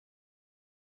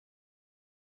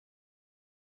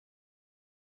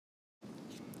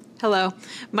Hello,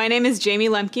 my name is Jayme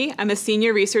Lemke. I'm a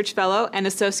Senior Research Fellow and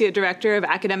Associate Director of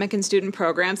Academic and Student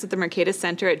Programs at the Mercatus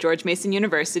Center at George Mason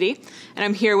University. And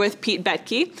I'm here with Pete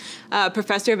Boettke, a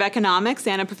Professor of Economics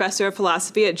and a Professor of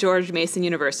Philosophy at George Mason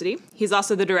University. He's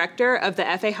also the Director of the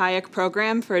F.A. Hayek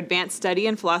Program for Advanced Study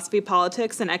in Philosophy,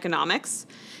 Politics, and Economics,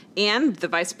 and the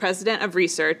Vice President of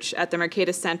Research at the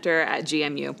Mercatus Center at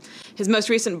GMU. His most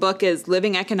recent book is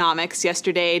Living Economics,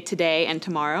 Yesterday, Today, and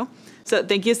Tomorrow. So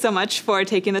thank you so much for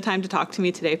taking the time to talk to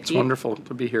me today, Pete. It's wonderful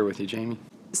to be here with you, Jayme.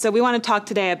 So we want to talk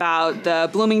today about the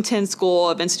Bloomington School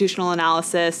of Institutional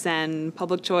Analysis and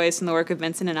Public Choice and the work of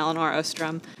Vincent and Elinor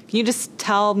Ostrom. Can you just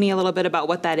tell me a little bit about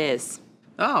what that is?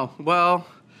 Oh, well,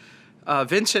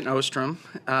 Vincent Ostrom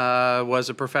was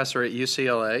a professor at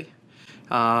UCLA.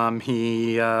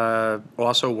 He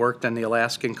also worked on the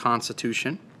Alaskan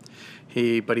Constitution.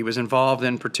 But he was involved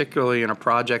particularly in a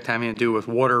project having to do with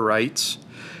water rights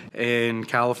in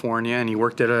California, and he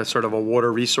worked at a sort of a water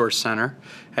resource center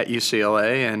at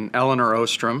UCLA. And Elinor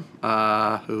Ostrom,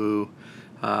 who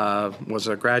was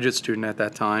a graduate student at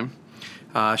that time,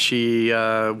 she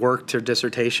worked her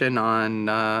dissertation on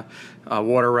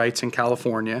water rights in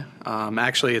California.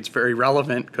 Actually, it's very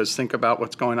relevant because think about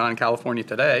what's going on in California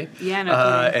today. Yeah,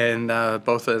 no kidding. And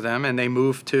both of them, and they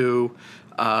moved to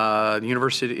the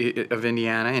University of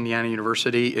Indiana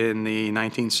University in the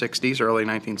 1960s, early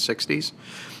 1960s.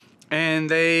 And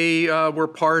they were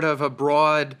part of a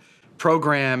broad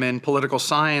program in political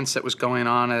science that was going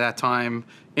on at that time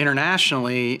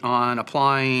internationally on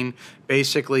applying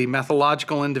basically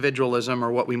methodological individualism, or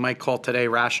what we might call today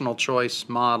rational choice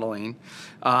modeling,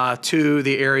 to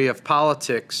the area of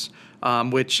politics,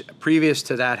 which previous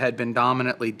to that had been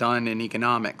dominantly done in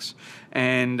economics.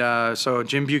 And so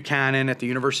Jim Buchanan at the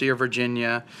University of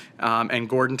Virginia and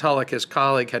Gordon Tullock, his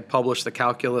colleague, had published The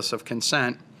Calculus of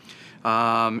Consent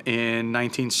in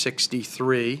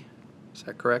 1963. Is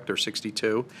that correct, or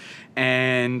 62?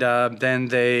 And then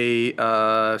they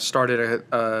started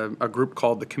a group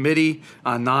called the Committee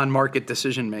on Non-Market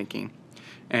Decision Making.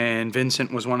 And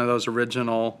Vincent was one of those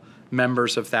original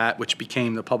members of that, which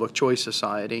became the Public Choice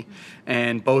Society.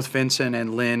 And both Vincent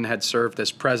and Lynn had served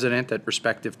as president at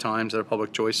respective times of the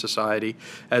Public Choice Society,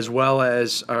 as well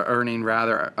as earning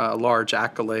rather large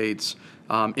accolades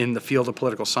in the field of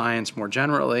political science more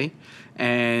generally.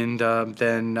 And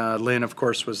then Lynn, of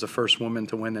course, was the first woman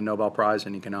to win the Nobel Prize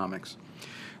in economics.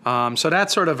 So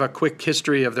that's sort of a quick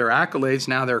history of their accolades.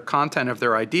 Now their content of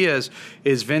their ideas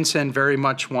is Vincent very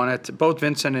much wanted to, both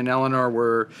Vincent and Elinor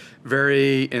were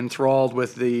very enthralled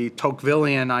with the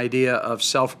Tocquevillian idea of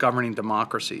self-governing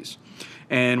democracies.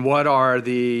 And what are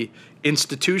the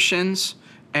institutions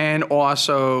and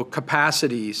also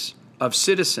capacities of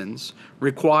citizens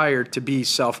required to be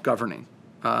self-governing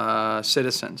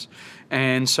citizens.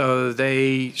 And so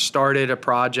they started a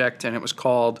project, and it was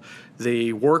called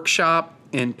the Workshop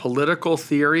in Political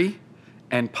Theory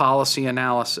and Policy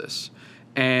Analysis.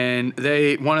 And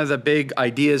one of the big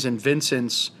ideas in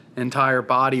Vincent's entire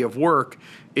body of work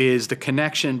is the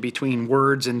connection between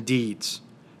words and deeds,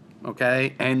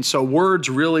 okay? And so words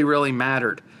really, really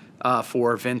mattered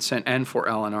for Vincent and for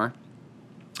Elinor.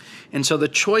 And so the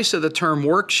choice of the term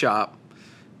workshop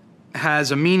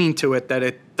has a meaning to it that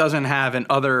it doesn't have in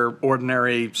other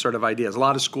ordinary sort of ideas. A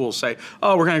lot of schools say,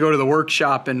 oh, we're going to go to the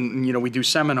workshop and, we do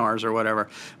seminars or whatever.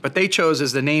 But they chose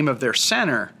as the name of their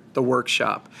center the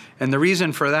workshop. And the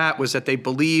reason for that was that they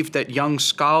believed that young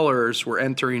scholars were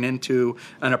entering into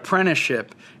an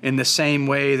apprenticeship in the same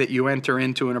way that you enter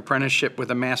into an apprenticeship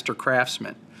with a master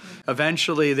craftsman.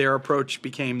 Eventually, their approach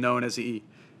became known as the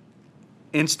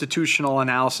Institutional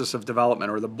Analysis of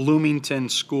Development, or the Bloomington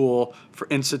School for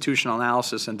Institutional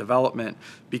Analysis and Development,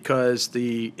 because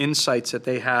the insights that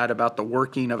they had about the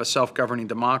working of a self-governing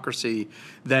democracy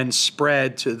then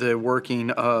spread to the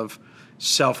working of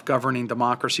self-governing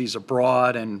democracies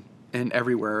abroad and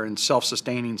everywhere, and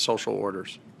self-sustaining social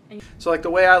orders. So like the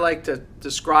way I like to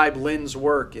describe Lynn's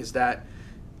work is that,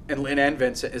 and Lynn and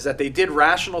Vincent, is that they did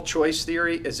rational choice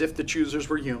theory as if the choosers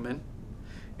were human,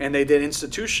 and they did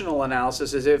institutional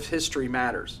analysis as if history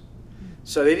matters.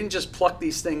 So they didn't just pluck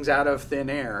these things out of thin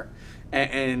air.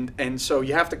 And so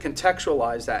you have to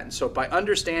contextualize that. And so by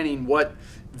understanding what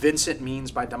Vincent means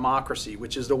by democracy,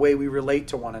 which is the way we relate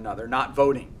to one another, not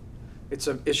voting. It's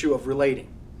an issue of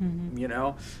relating,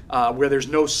 where there's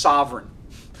no sovereign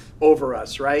over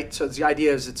us, right? So the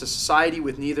idea is it's a society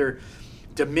with neither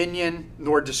dominion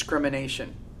nor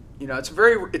discrimination.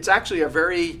 It's actually a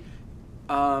very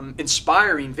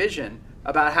inspiring vision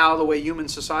about how the way human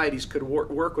societies could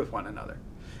work with one another.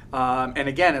 And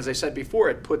again, as I said before,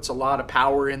 it puts a lot of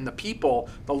power in the people,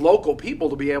 the local people,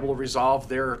 to be able to resolve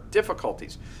their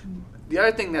difficulties. the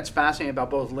other thing that's fascinating about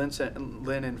both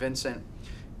Lynn and Vincent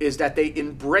is that they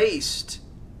embraced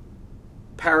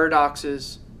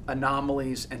paradoxes,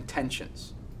 anomalies, and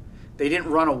tensions. They didn't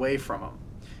run away from them.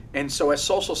 And so as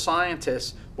social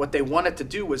scientists, what they wanted to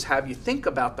do was have you think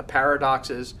about the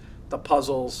paradoxes, the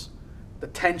puzzles, the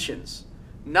tensions,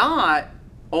 not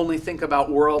only think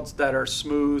about worlds that are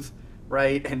smooth,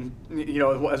 right? And, you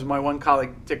know, as my one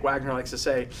colleague, Dick Wagner, likes to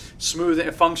say,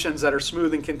 smooth functions that are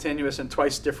smooth and continuous and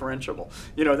twice differentiable.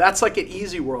 You know, that's like an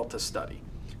easy world to study.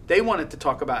 They wanted to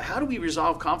talk about how do we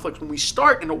resolve conflicts when we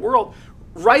start in a world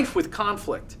rife with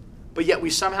conflict, but yet we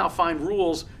somehow find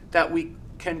rules that we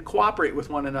can cooperate with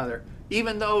one another,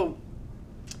 even though,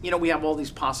 you know, we have all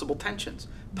these possible tensions,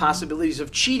 possibilities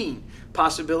of cheating,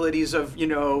 possibilities of, you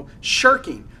know,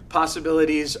 shirking,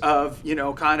 possibilities of, you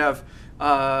know, kind of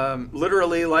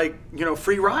literally like, you know,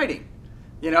 free riding.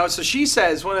 You know, so she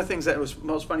says, one of the things that was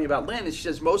most funny about Lynn is she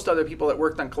says most other people that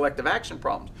worked on collective action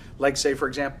problems, like say, for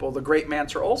example, the great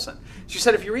Mansur Olson. She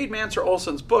said if you read Mansur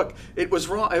Olson's book, it was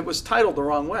wrong. It was titled the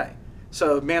wrong way.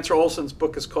 So Mansur Olson's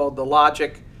book is called The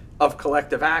Logic of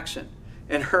Collective Action.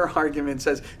 And her argument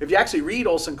says, if you actually read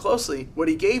Olson closely, what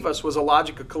he gave us was a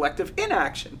logic of collective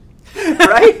inaction.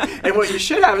 Right? And what you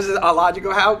should have is a logic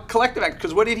of how collective action,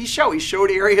 because what did he show? He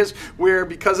showed areas where,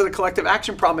 because of the collective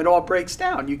action problem, it all breaks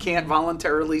down. You can't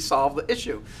voluntarily solve the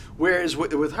issue. Whereas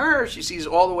with her, she sees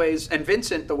all the ways, and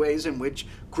Vincent, the ways in which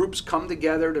groups come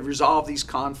together to resolve these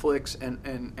conflicts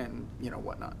and you know,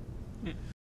 whatnot.